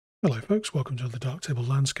Hello folks, welcome to the Darktable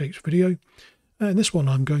Landscapes video. In this one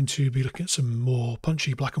I'm going to be looking at some more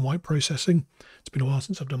punchy black and white processing. It's been a while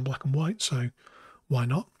since I've done black and white, so why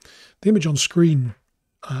not? The image on screen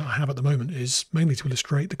I have at the moment is mainly to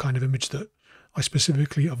illustrate the kind of image that I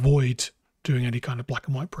specifically avoid doing any kind of black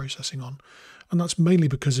and white processing on. And that's mainly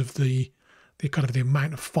because of the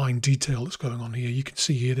amount of fine detail that's going on here. You can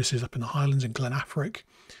see here this is up in the Highlands in Glen Affric.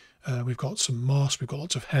 We've got some moss, we've got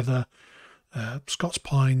lots of heather, Scots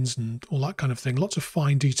pines and all that kind of thing, lots of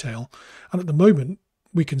fine detail. And at the moment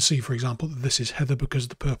we can see, for example, that this is heather because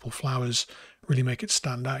the purple flowers really make it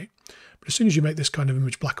stand out. But as soon as you make this kind of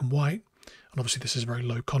image black and white, and obviously this is very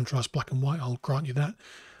low contrast black and white, I'll grant you that,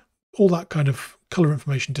 all that kind of colour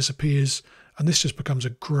information disappears and this just becomes a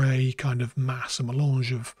grey kind of mass, a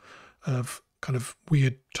melange of kind of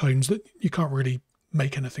weird tones that you can't really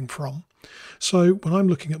make anything from. So when I'm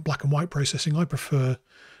looking at black and white processing, I prefer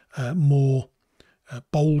more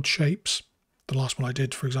bold shapes. The last one I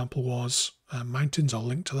did, for example, was mountains. I'll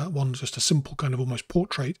link to that one. Just a simple kind of almost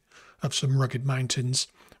portrait of some rugged mountains,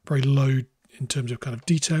 very low in terms of kind of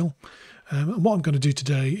detail. And what I'm going to do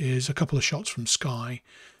today is a couple of shots from sky.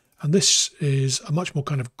 And this is a much more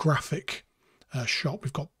kind of graphic shot.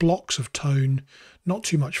 We've got blocks of tone, not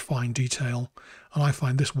too much fine detail. And I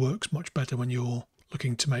find this works much better when you're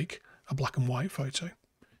looking to make a black and white photo.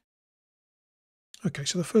 Okay,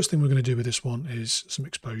 so the first thing we're going to do with this one is some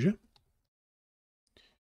exposure.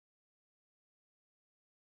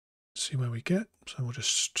 See where we get. So we'll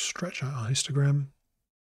just stretch out our histogram.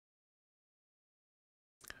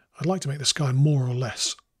 I'd like to make the sky more or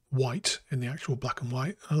less white in the actual black and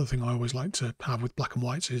white. Another thing I always like to have with black and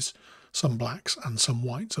whites is some blacks and some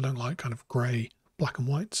whites. I don't like kind of grey black and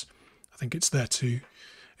whites. I think it's there to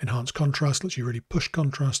enhance contrast, lets you really push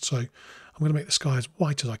contrast. So I'm going to make the sky as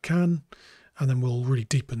white as I can. And then we'll really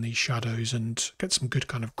deepen these shadows and get some good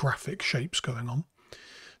kind of graphic shapes going on.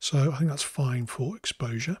 So I think that's fine for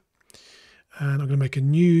exposure. And I'm going to make a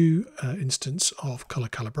new instance of color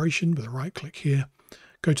calibration with a right click here,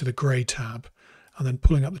 go to the grey tab, and then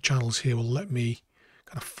pulling up the channels here will let me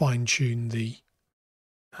kind of fine tune the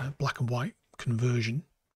black and white conversion.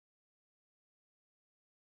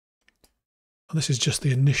 And this is just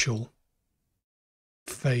the initial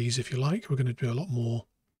phase, if you like. We're going to do a lot more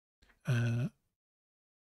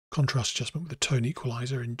contrast adjustment with the tone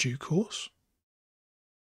equalizer in due course.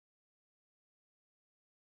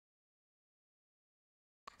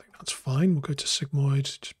 I think that's fine. We'll go to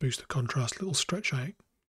sigmoid, just boost the contrast, a little stretch out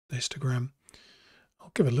the histogram.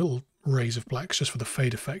 I'll give a little raise of blacks just for the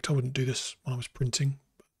fade effect. I wouldn't do this when I was printing,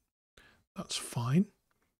 but that's fine.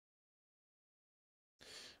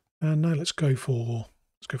 And now let's go for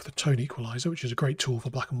the tone equalizer, which is a great tool for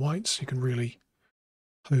black and whites. You can really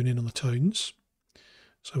hone in on the tones.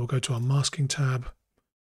 So we'll go to our masking tab.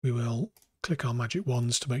 We will click our magic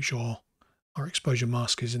wands to make sure our exposure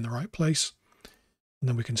mask is in the right place. And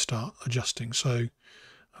then we can start adjusting. So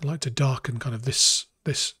I'd like to darken kind of this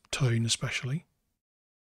tone especially.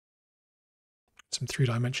 Some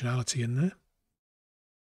three-dimensionality in there.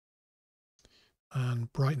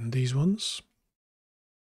 And brighten these ones.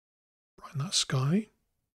 Brighten that sky.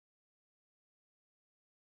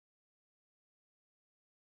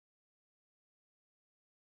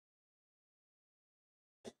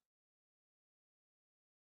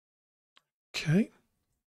 Okay.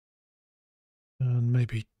 And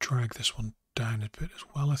maybe drag this one down a bit as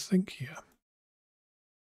well, I think, yeah.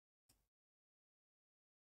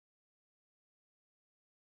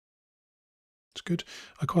 It's good.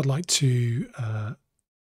 I quite like to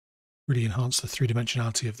really enhance the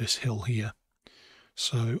three-dimensionality of this hill here.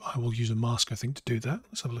 So I will use a mask, I think, to do that.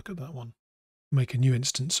 Let's have a look at that one. Make a new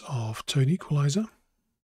instance of tone equalizer.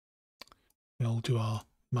 We'll do our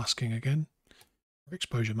masking again,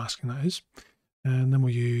 exposure masking that is. And then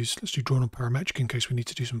let's do drawn on parametric in case we need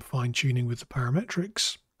to do some fine tuning with the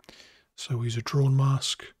parametrics. So we'll use a drawn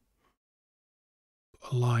mask,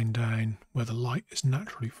 put a line down where the light is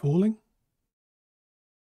naturally falling.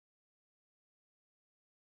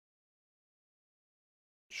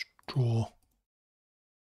 Just draw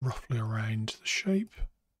roughly around the shape.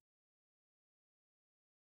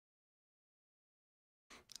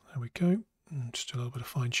 There we go. And just a little bit of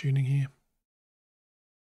fine tuning here.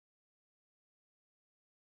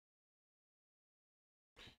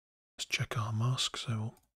 Let's check our mask, so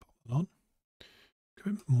we'll pop it on. A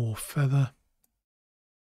bit more feather.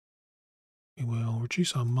 We will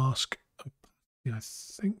reduce our mask, I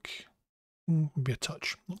think, maybe a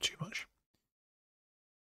touch, not too much.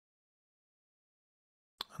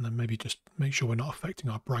 And then maybe just make sure we're not affecting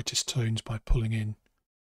our brightest tones by pulling in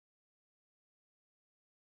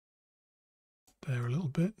there a little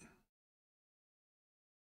bit.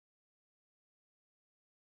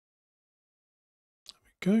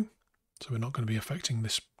 go. So we're not going to be affecting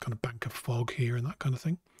this kind of bank of fog here and that kind of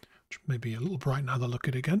thing, which may be a little bright now that I look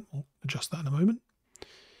at it again. We'll adjust that in a moment.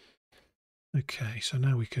 Okay, so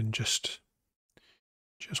now we can just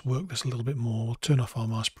work this a little bit more. We'll turn off our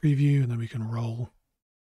mask preview and then we can roll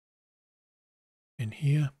in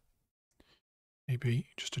here. Maybe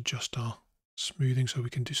just adjust our smoothing so we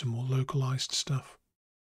can do some more localized stuff.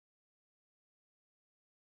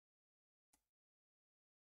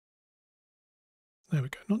 There we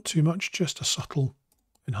go, not too much, just a subtle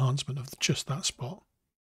enhancement of just that spot.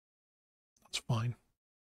 That's fine.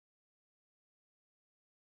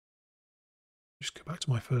 Just go back to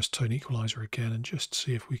my first tone equalizer again and just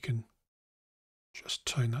see if we can just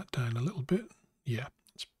tone that down a little bit. Yeah,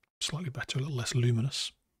 it's slightly better, a little less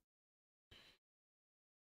luminous.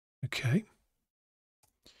 Okay.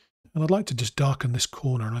 And I'd like to just darken this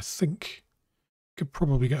corner, and I think we could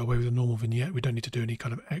probably get away with a normal vignette. We don't need to do any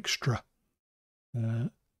kind of extra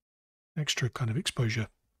kind of exposure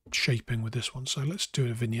shaping with this one. So let's do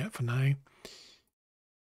a vignette for now.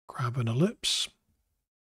 Grab an ellipse.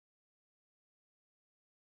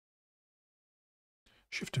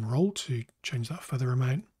 Shift and roll to change that feather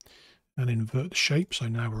amount and invert the shape. So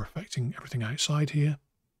now we're affecting everything outside here.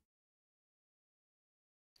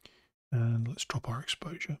 And let's drop our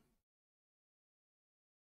exposure.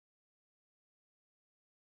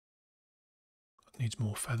 Needs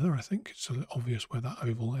more feather, I think. It's a little obvious where that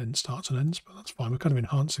oval end starts and ends, but that's fine. We're kind of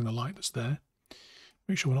enhancing the light that's there.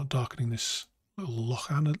 Make sure we're not darkening this little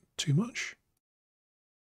lochan too much.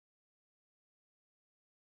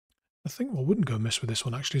 I think what wouldn't go amiss with this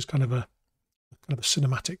one actually is kind of a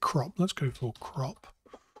cinematic crop. Let's go for crop.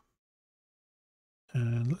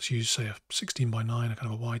 And let's use, say, a 16:9, a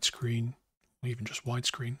kind of a widescreen, or even just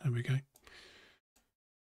widescreen. There we go.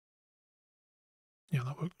 Yeah,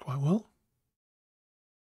 that worked quite well.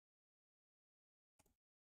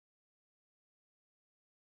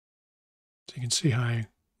 So you can see how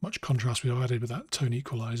much contrast we've added with that tone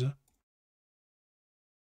equalizer.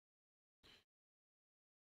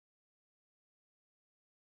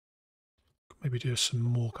 Maybe do some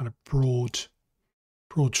more kind of broad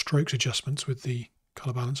strokes adjustments with the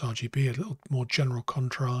color balance RGB, a little more general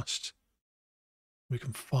contrast. We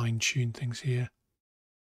can fine tune things here.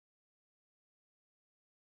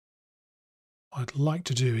 What I'd like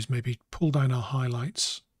to do is maybe pull down our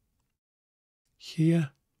highlights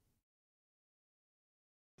here.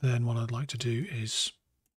 Then what I'd like to do is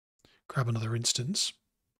grab another instance,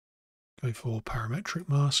 go for parametric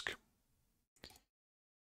mask,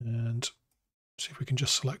 and see if we can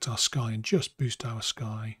just select our sky and just boost our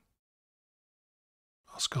sky.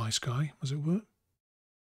 Our sky, as it were.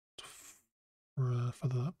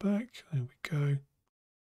 Feather that back. There we go.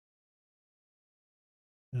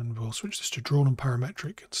 And we'll switch this to drawn and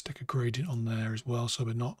parametric and stick a gradient on there as well, so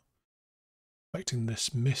we're not affecting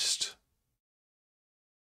this mist.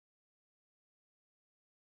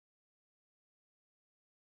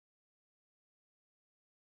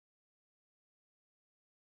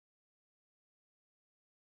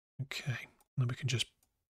 Okay, and then we can just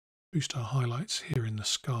boost our highlights here in the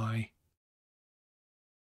sky.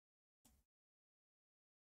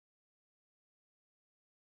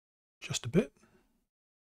 Just a bit.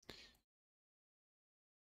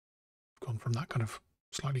 Gone from that kind of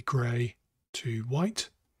slightly grey to white.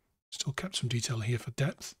 Still kept some detail here for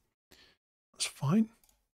depth. That's fine.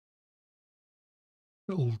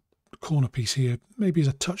 Little corner piece here maybe is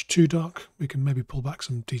a touch too dark. We can maybe pull back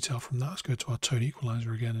some detail from that. Let's go to our tone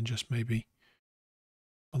equalizer again and just maybe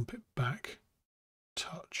bump it back a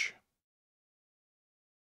touch.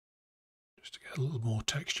 Just to get a little more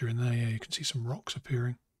texture in there. Yeah, you can see some rocks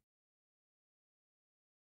appearing.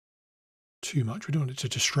 Too much. We don't want it to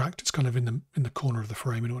distract. It's kind of in the corner of the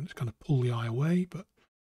frame. We don't want it to kind of pull the eye away, but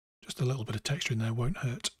just a little bit of texture in there won't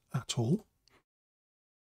hurt at all.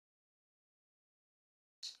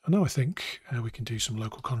 And now I think we can do some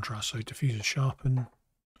local contrast. So diffuse and sharpen,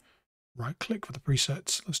 right click for the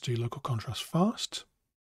presets. Let's do local contrast fast.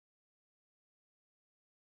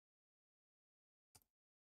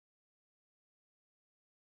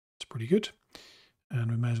 It's pretty good. And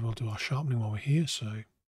we may as well do our sharpening while we're here. So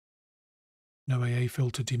no AA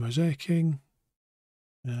filter demosaicing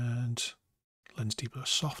and lens deblur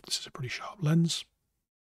soft. This is a pretty sharp lens.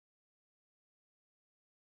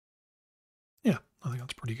 Yeah, I think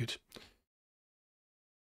that's pretty good.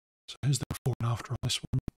 So here's the before and after on this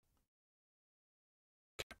one.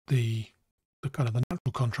 The kind of the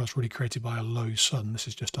natural contrast really created by a low sun. This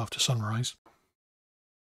is just after sunrise.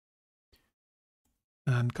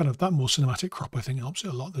 And kind of that more cinematic crop I think helps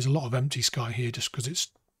it a lot. There's a lot of empty sky here just because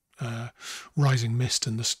it's rising mist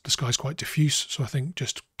and the sky's quite diffuse. So I think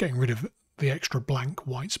just getting rid of the extra blank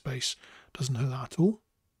white space doesn't hurt that at all.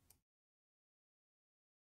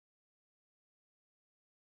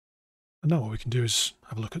 And now what we can do is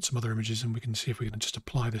have a look at some other images, and we can see if we can just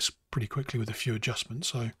apply this pretty quickly with a few adjustments.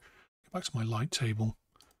 So go back to my light table,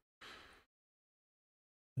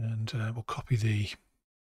 and we'll copy the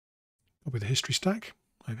history stack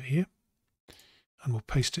over here, and we'll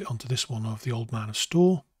paste it onto this one of the Old Man of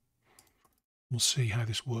Store. We'll see how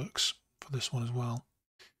this works for this one as well.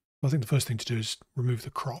 I think the first thing to do is remove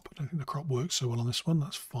the crop. I don't think the crop works so well on this one.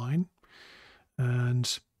 That's fine. And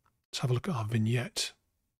let's have a look at our vignette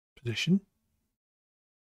position.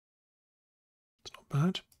 It's not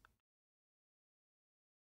bad.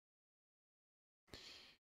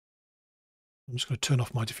 I'm just going to turn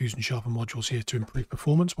off my diffuse and sharpen modules here to improve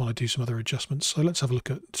performance while I do some other adjustments. So let's have a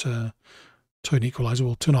look at tone equalizer.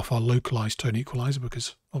 We'll turn off our localized tone equalizer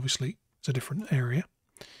because obviously it's a different area.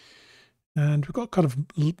 And we've got kind of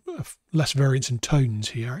less variance in tones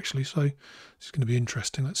here actually, so this is going to be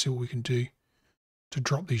interesting. Let's see what we can do to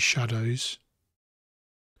drop these shadows.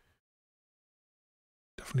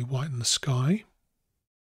 Definitely whiten the sky.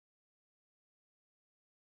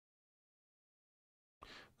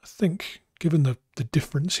 I think given the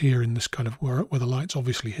difference here in this kind of where the light's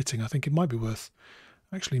obviously hitting, I think it might be worth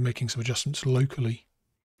actually making some adjustments locally.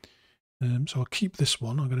 So I'll keep this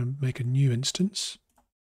one. I'm going to make a new instance.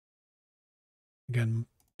 Again,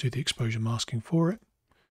 do the exposure masking for it.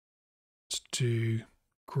 Let's do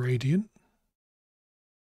gradient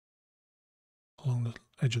along the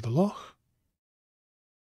edge of the loch.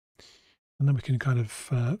 And then we can kind of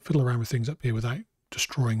fiddle around with things up here without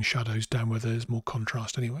destroying shadows down where there's more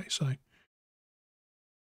contrast anyway. So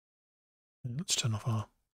let's turn off our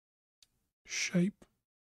shape.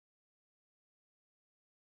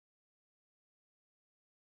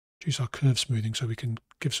 Choose our curve smoothing so we can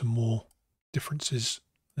give some more differences.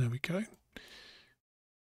 There we go.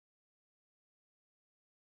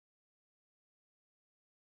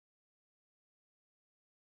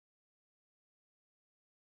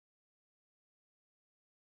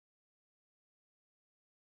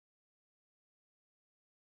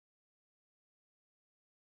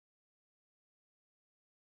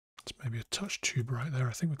 It's maybe a touch too bright there.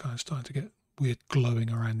 I think we're kind of starting to get weird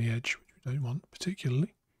glowing around the edge, which we don't want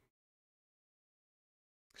particularly.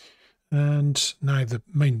 And now the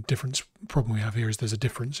main problem we have here is there's a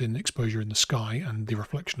difference in exposure in the sky and the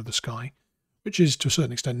reflection of the sky, which is to a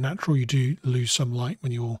certain extent natural. You do lose some light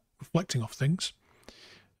when you're reflecting off things,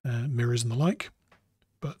 mirrors and the like,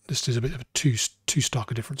 but this is a bit of a too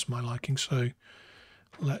stark a difference for my liking, so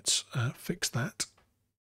let's fix that.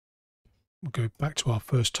 We'll go back to our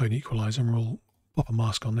first tone equalizer and we'll pop a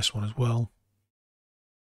mask on this one as well,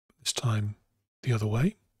 this time the other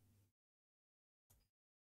way.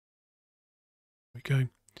 There we go.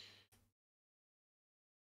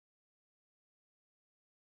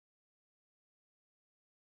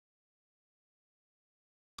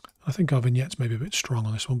 I think our vignette's maybe a bit strong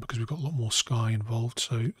on this one because we've got a lot more sky involved,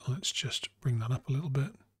 so let's just bring that up a little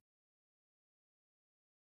bit.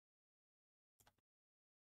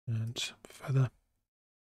 And feather.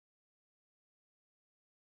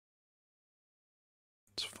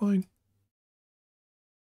 It's fine.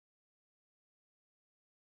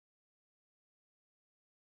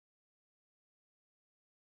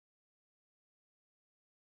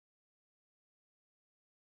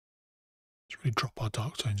 Let's really drop our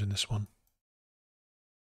dark tones in this one.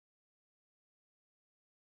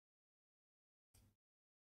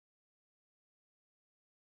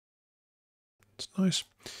 It's nice.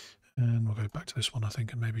 And we'll go back to this one, I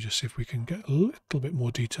think, and maybe just see if we can get a little bit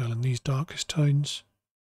more detail in these darkest tones.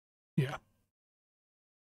 Yeah.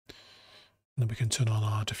 And then we can turn on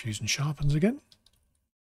our diffuse and sharpens again.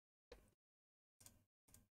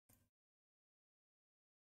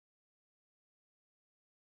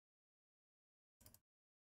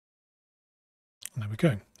 And there we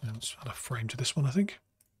go. And let's add a frame to this one, I think.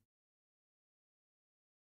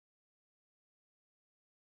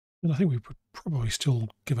 And I think we would probably still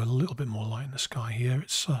give a little bit more light in the sky here.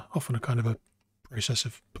 It's often a kind of a process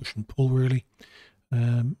of push and pull, really.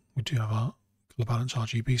 We do have our colour balance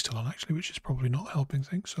RGB still on, actually, which is probably not helping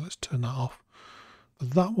things. So let's turn that off. For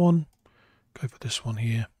that one, go for this one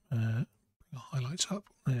here. Bring our highlights up.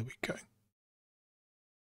 There we go.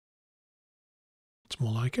 It's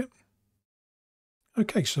more like it.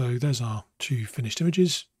 Okay, so there's our two finished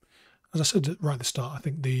images. As I said right at the start, I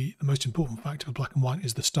think the most important factor of black and white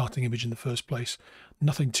is the starting image in the first place.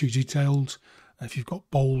 Nothing too detailed. If you've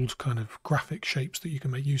got bold kind of graphic shapes that you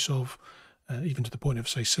can make use of, even to the point of,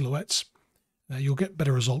 say, silhouettes, You'll get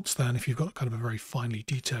better results than if you've got kind of a very finely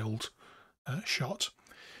detailed shot.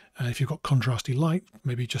 If you've got contrasty light,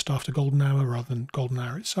 maybe just after golden hour rather than golden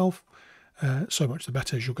hour itself, so much the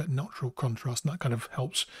better, as you'll get natural contrast, and that kind of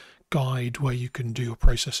helps guide where you can do your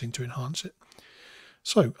processing to enhance it.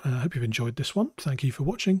 So I hope you've enjoyed this one. Thank you for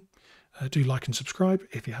watching. Do like and subscribe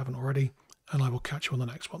if you haven't already, and I will catch you on the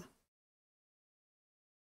next one.